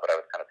culture a lot, but I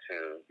was kind of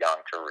too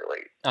young to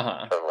really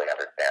totally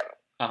understand.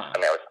 I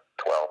mean, I was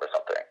 12 or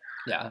something.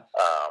 Yeah.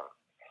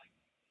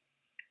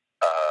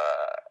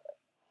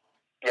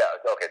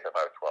 Okay, so if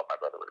I was 12, my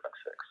brother would have been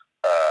 6.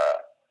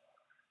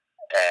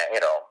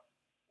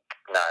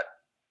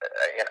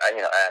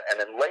 And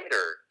then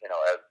later,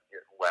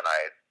 when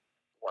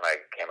I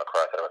came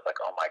across it, I was like,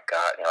 oh my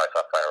God, I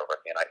saw Firewalk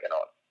with Me, and I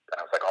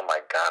was like, oh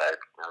my God, I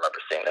remember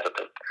seeing this in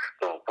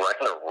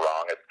the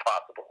wrongest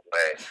possible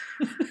way.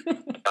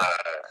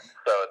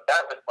 So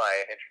that was my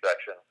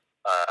introduction.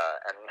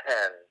 And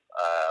then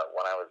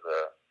when I was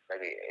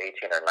maybe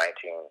 18 or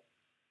 19,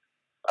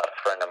 a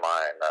friend of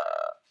mine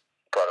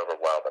brought over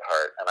Wild at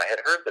Heart, and I had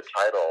heard the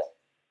title,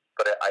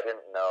 but I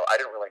didn't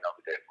really know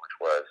who David Lynch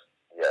was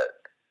yet.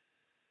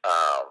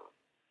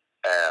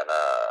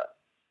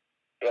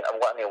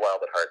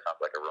 Wild at Heart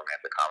sounds like a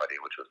romantic comedy,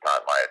 which was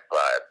not my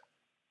vibe.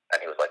 And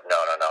he was like, no,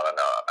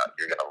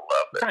 you're going to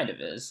love this. Kind of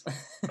is.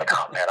 Like,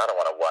 oh man, I don't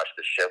want to watch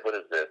this shit. What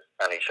is this?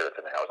 And he showed it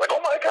to me. I was like,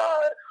 oh my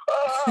God.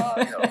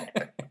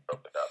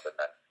 Opened up. And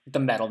then the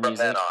metal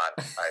music. From then on,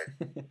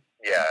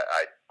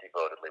 I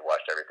devotedly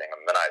watched everything.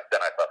 And then I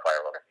saw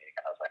Firewalk with Me,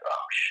 and I was like,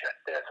 oh shit,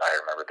 I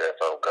remember this.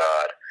 Oh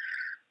God.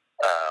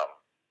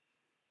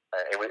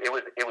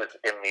 It was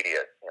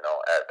immediate,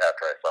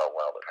 after I saw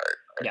Wild at Heart.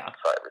 I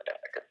saw everything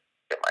I could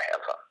get my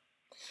hands on.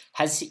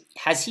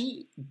 Has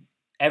he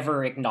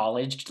ever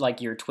acknowledged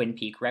your Twin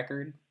Peak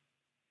record?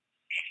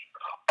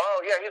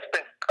 Oh yeah, he's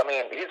been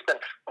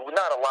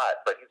not a lot,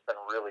 but he's been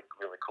really,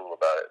 really cool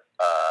about it.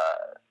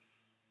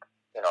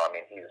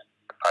 He's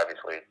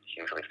obviously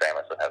hugely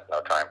famous and has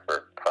no time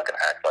for fucking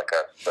hacks like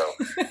us. So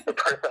the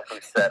person who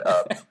set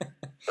up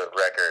the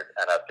record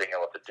and us being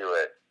able to do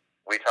it,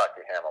 we talked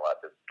to him a lot.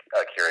 This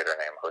curator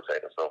named Jose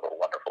De Silva, a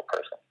wonderful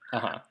person.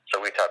 So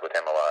we talked with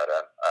him a lot,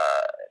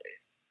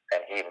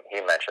 and he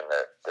mentioned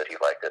that he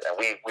liked it. And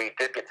we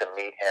did get to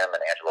meet him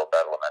and Angelo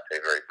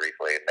Badalamenti very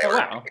briefly, and they were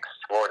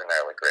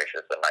extraordinarily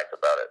gracious and nice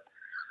about it.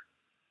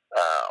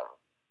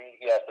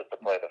 He asked us to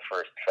play the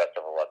first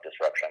Festival of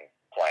Disruption,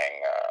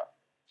 playing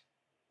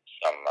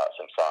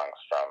some songs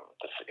from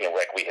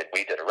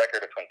we did a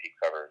record of Twin Peaks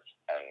covers,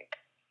 and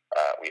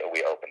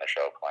we opened the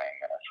show playing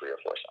 3 or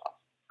 4 songs.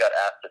 Got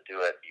asked to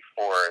do it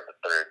before the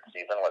 3rd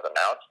season was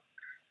announced.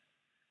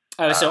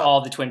 Oh, so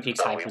all the Twin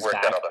Peaks hype was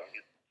back.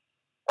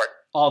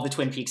 All the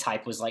Twin Peaks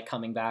hype was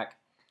coming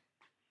back.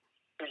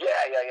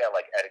 Yeah,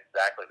 at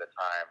exactly the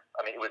time.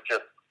 I mean, it was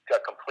just a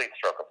complete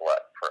stroke of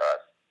luck for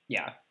us.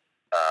 Yeah.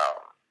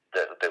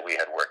 That we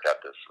had worked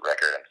out this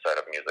record and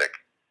set of music.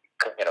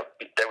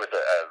 There was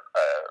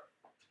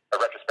a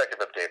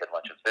retrospective of David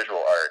Lynch's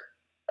visual art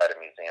at a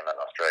museum in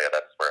Australia.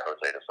 That's where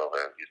Jose De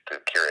Silva used to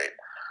curate.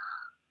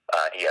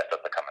 He asked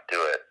us to come and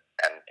do it,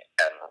 and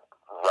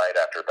right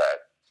after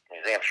that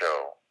museum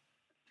show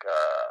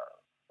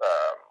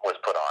was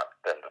put on,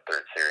 then the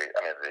 3rd series.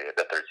 I mean,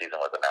 the 3rd season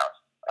was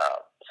announced.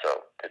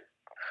 So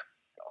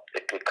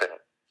it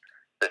couldn't.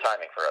 The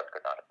timing for us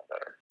could not have been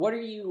better. What are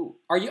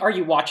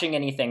you watching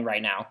anything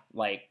right now?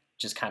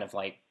 Just kind of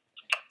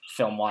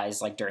film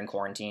wise, during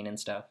quarantine and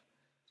stuff.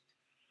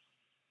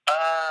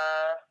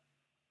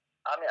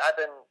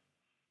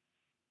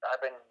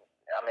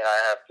 I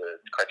have the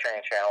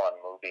Criterion Channel and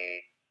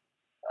Movie,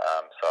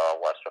 so I'll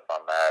watch stuff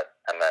on that,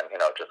 and then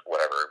just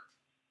whatever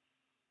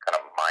kind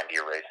of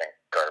mind-erasing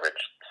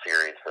garbage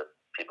series that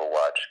people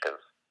watch, because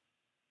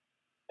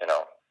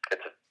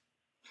it's a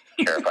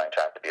terrifying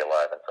time to be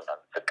alive, and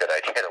sometimes it's a good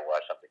idea to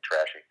watch something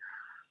trashy.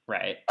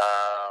 Right.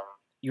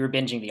 You were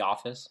binging The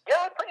Office?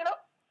 Yeah,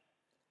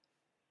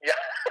 Yeah.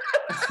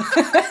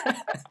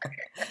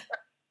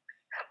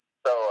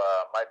 So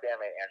my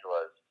bandmate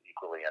Angela is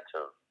equally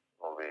into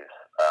movies,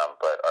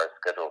 but our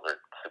schedules are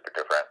super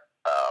different.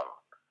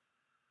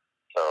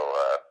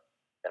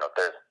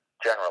 There's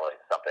generally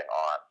something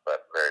on,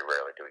 but very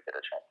rarely do we get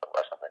a chance to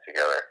watch something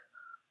together.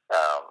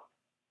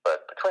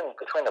 But between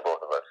the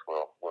both of us,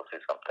 we'll see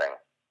something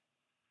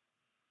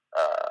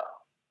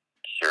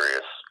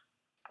curious.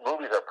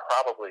 Movies are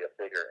probably a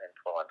bigger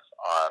influence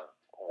on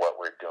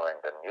what we're doing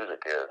than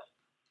music is.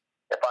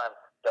 If I'm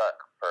stuck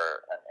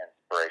for an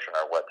inspiration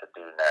or what to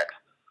do next,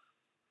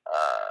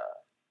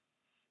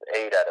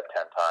 8 out of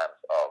 10 times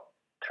I'll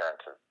turn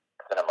to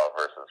cinema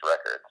versus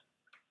records.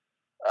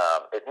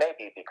 It may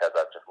be because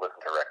I've just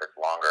listened to records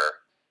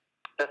longer.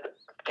 This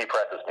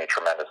depresses me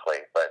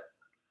tremendously, but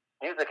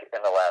music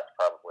in the last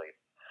probably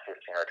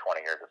 15 or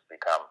 20 years it's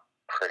become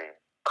pretty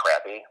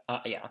crappy.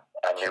 Yeah.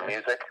 New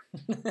music,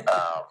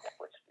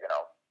 which,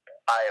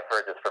 I have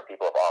heard this from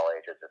people of all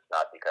ages. It's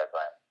not because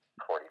I'm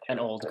 42. An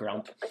old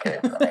grump. The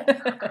case.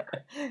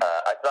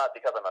 It's not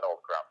because I'm an old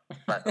grump.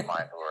 Friends of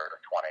mine who are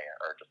 20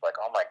 are just like,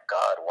 oh my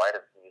God, why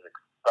does music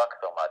suck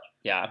so much?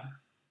 Yeah.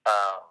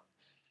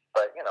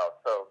 But,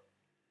 so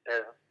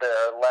there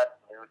are less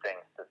new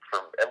things,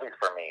 at least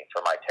for me,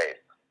 for my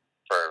taste,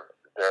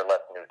 there are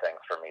less new things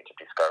for me to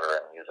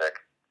discover in music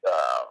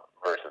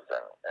versus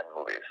in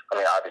movies. I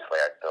mean, obviously,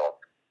 I'm still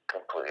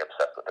completely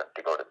obsessed with it,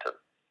 devoted to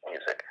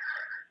music.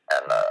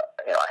 And,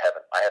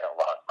 I haven't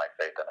lost my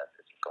faith in it.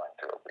 It's going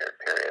through a weird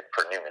period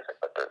for new music,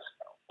 but there's,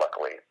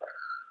 luckily,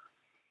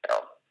 4,000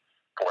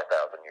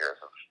 years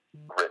of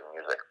written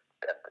music.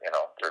 And,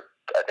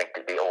 I think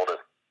the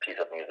oldest piece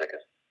of music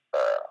is,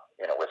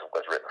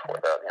 was written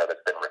 4,000,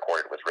 that's been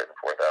recorded, was written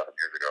 4,000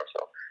 years ago.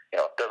 So,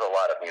 there's a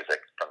lot of music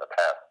from the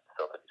past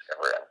still to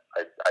discover. And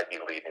I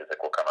believe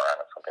music will come around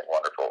and something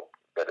wonderful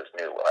that is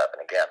new will happen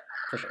again.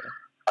 For sure.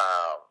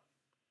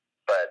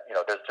 But,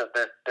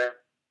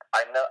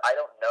 I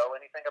don't know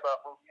anything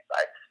about movies.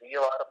 I see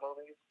a lot of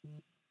movies.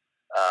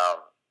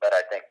 But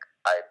I think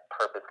I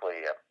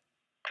purposely am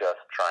just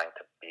trying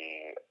to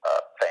be a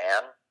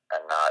fan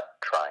and not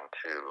trying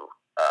to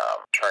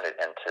turn it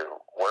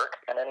into work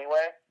in any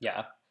way.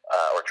 Yeah.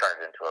 Or turn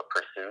it into a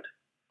pursuit.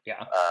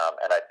 Yeah.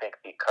 And I think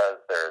because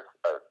there's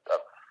a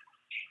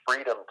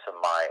freedom to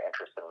my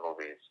interest in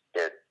movies,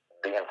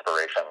 the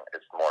inspiration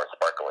is more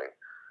sparkly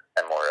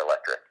and more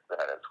electric than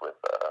it is with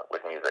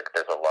music.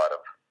 There's a lot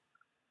of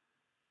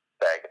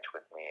baggage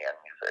with me and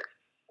music.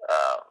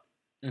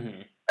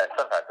 And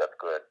sometimes that's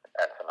good,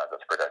 and sometimes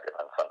that's productive,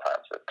 and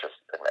sometimes it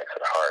makes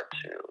it hard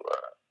to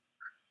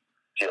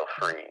feel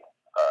free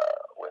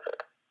with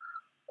it.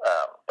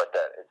 But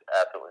that is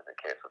absolutely the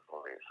case with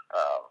movies.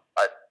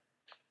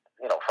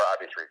 For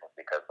obvious reasons,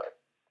 because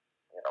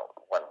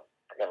when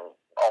in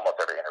almost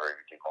every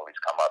interview movies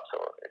come up, so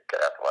it get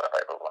asked a lot if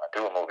I ever want to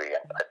do a movie,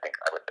 and I think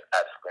I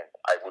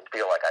would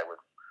feel like I would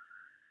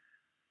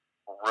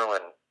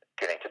ruin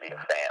getting to be a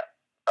fan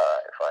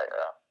if I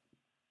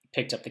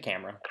picked up the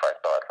camera. If I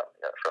saw it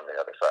from the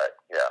other side,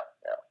 yeah.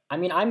 I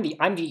mean, I'm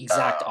the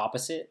exact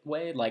opposite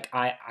way. Like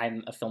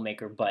I'm a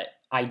filmmaker, but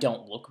I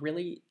don't look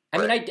really. I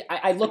mean,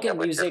 I look at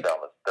music.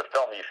 The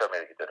film you showed me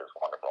that you did is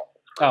wonderful.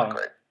 It's really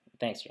great.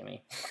 Thanks,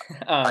 Jamie.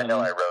 I know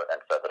I wrote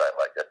and said that I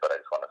liked it, but I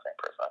just want the same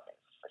person. I think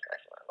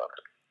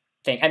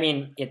I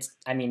loved it.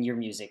 I mean, your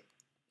music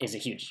is a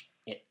huge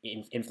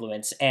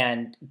influence,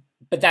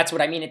 but that's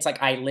what I mean. It's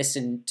like I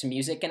listen to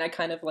music and I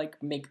kind of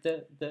like make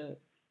the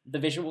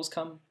visuals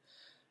come.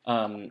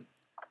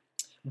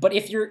 But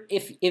if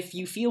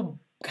you feel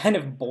kind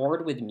of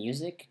bored with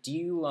music, do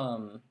you?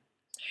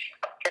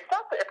 It's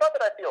not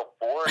that I feel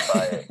bored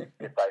by it.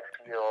 If I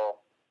feel.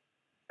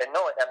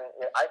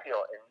 I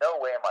feel in no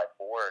way am I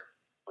bored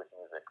with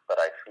music, but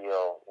I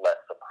feel less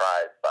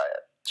surprised by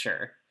it.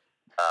 Sure.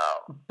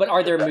 But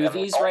are there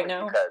movies right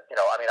now? Because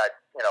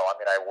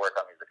I work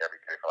on music every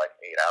day for like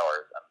 8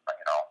 hours, and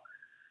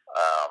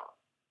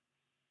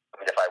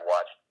if I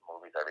watched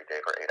movies every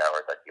day for 8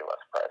 hours, I'd be less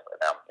surprised by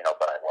them.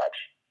 But I watch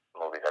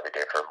movies every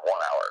day for 1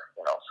 hour.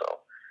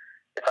 So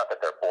it's not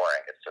that they're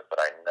boring. It's just that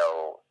I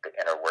know the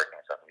inner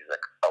workings of music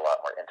a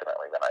lot more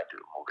intimately than I do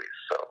movies.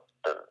 So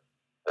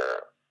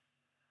there's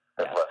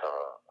less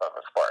of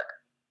a spark.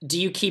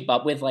 Do you keep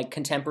up with like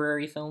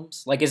contemporary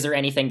films? Like, is there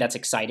anything that's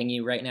exciting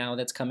you right now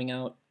that's coming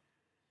out?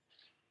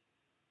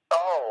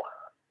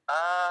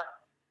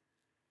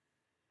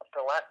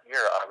 The last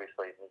year,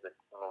 obviously,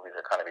 movies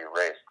are kind of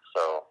erased,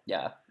 so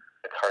yeah,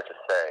 it's hard to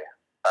say.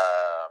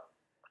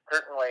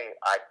 Certainly,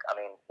 I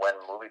mean, when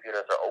movie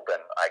theaters are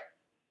open, I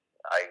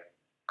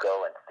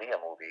go and see a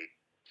movie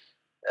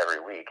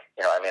every week.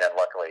 And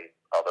luckily,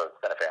 although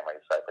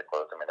Cinefamily decided to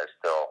close, there's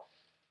still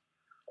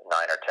 9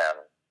 or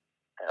 10,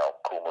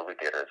 cool movie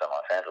theaters in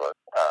Los Angeles.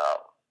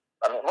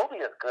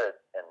 Movie is good,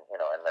 and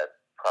that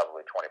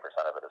probably 20%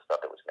 of it is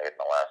stuff that was made in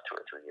the last 2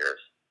 or 3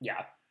 years.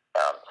 Yeah.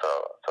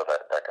 So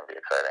that can be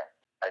exciting.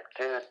 I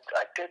did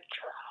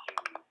just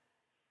see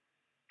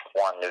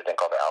one new thing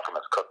called The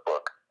Alchemist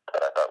Cookbook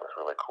that I thought was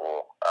really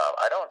cool.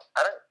 I know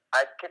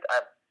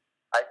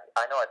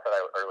I said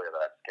earlier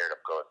that I'm scared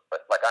of ghosts,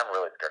 but like I'm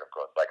really scared of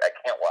ghosts. Like I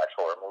can't watch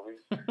horror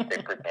movies; they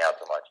freak me out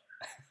so much.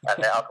 And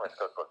The Alchemist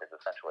Cookbook is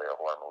essentially a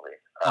horror movie,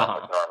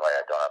 which normally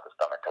I don't have the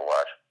stomach to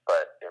watch.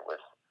 But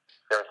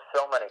there's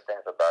so many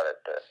things about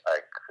it that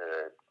I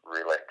could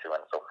relate to,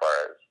 insofar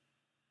as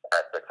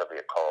aspects of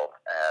the occult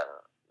and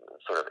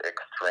sort of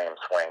extreme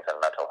swings in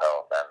mental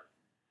health and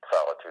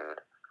solitude,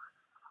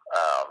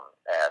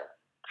 and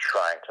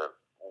trying to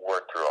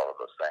work through all of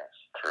those things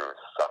through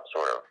some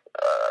sort of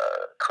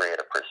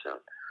creative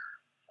pursuit.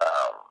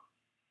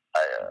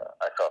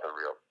 I felt a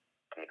real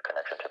deep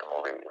connection to the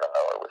movie, even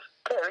though it was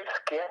very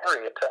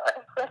scary at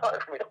times. It was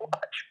hard for me to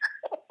watch.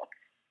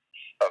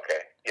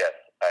 Okay, yes,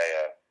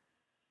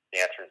 the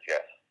answer is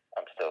yes.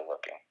 I'm still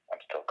looking. I'm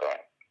still going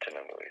to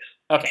new movies.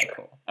 Okay,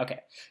 cool. Okay.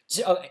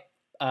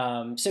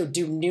 So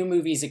do new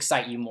movies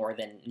excite you more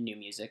than new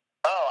music?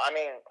 Oh,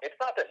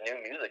 not that new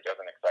music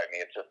doesn't excite me.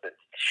 It's just that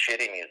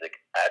shitty music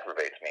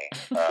aggravates me.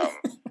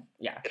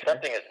 Yeah. If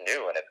something is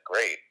new and it's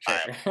great,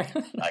 Sure.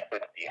 I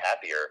couldn't be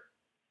happier.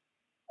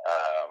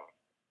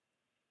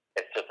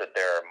 It's just that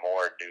there are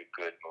more new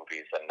good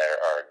movies than there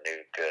are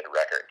new good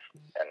records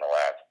in the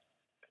last,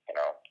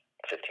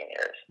 15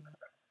 years.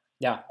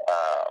 Yeah.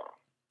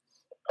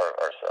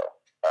 Or so.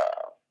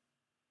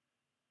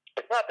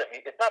 It's not that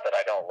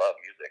I don't love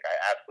music. I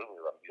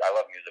absolutely love music. I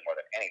love music more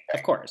than anything.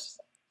 Of course.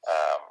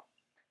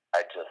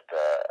 I just,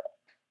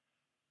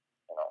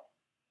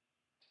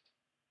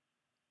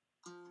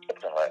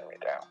 it's been letting me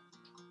down.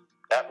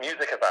 That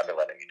music has not been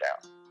letting me down.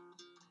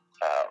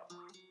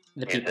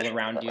 The people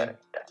around you. But,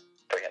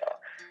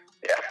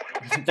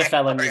 yeah. The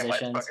fellow My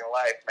musicians. fucking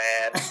life,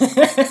 man.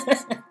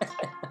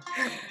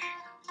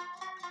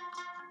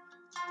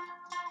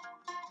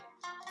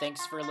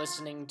 Thanks for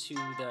listening to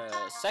the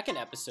second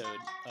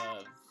episode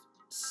of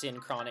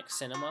Synchronic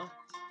Cinema.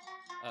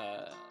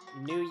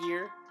 New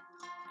year,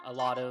 a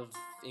lot of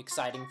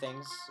exciting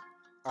things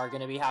are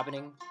going to be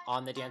happening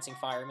on the Dancing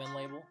Fireman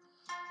label,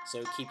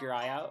 so keep your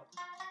eye out.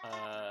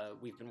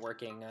 We've been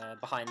working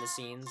behind the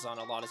scenes on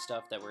a lot of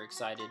stuff that we're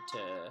excited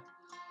to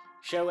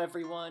show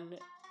everyone,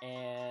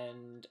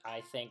 and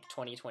I think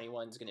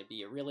 2021 is going to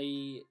be a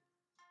really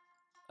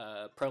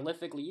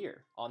prolific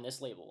year on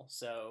this label.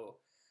 So,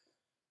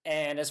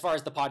 and as far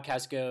as the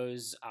podcast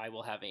goes, I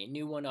will have a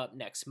new one up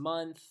next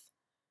month,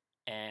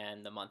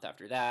 and the month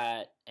after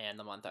that, and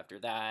the month after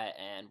that,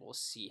 and we'll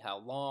see how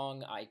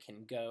long I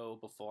can go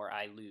before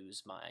I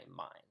lose my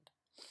mind.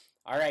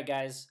 All right,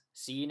 guys,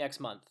 see you next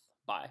month.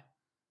 Bye.